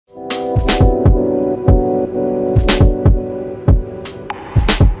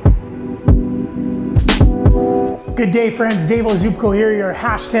Good day, friends. Dave Ozupko here, your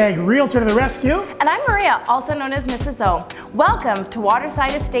hashtag Realtor to the rescue. And I'm Maria, also known as Mrs. O. Welcome to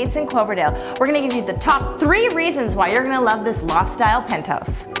Waterside Estates in Cloverdale. We're going to give you the top 3 reasons why you're going to love this loft-style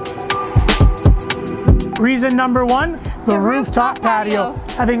penthouse. Reason number 1, the rooftop patio.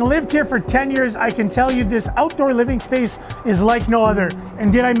 Having lived here for 10 years, I can tell you this outdoor living space is like no other.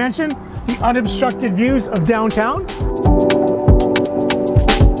 And did I mention the unobstructed views of downtown?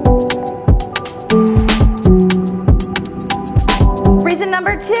 Reason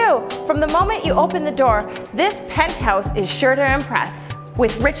number 2, from the moment you open the door, this penthouse is sure to impress.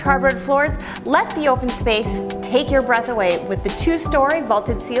 With rich hardwood floors, let the open space take your breath away with the 2-story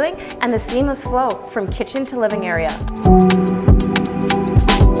vaulted ceiling and the seamless flow from kitchen to living area.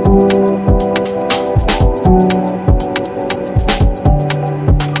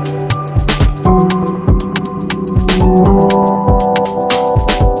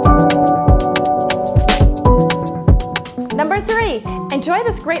 Number 3, enjoy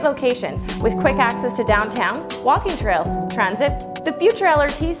this great location with quick access to downtown, walking trails, transit, the future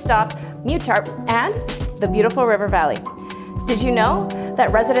LRT stop, MUTARP, and the beautiful River Valley. Did you know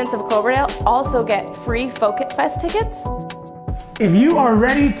that residents of Cloverdale also get free Folk Fest tickets? If you are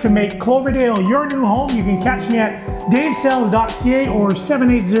ready to make Cloverdale your new home, you can catch me at davesales.ca or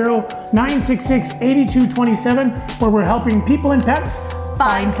 780-966-8227, where we're helping people and pets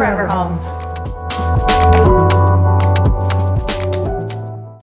find forever homes.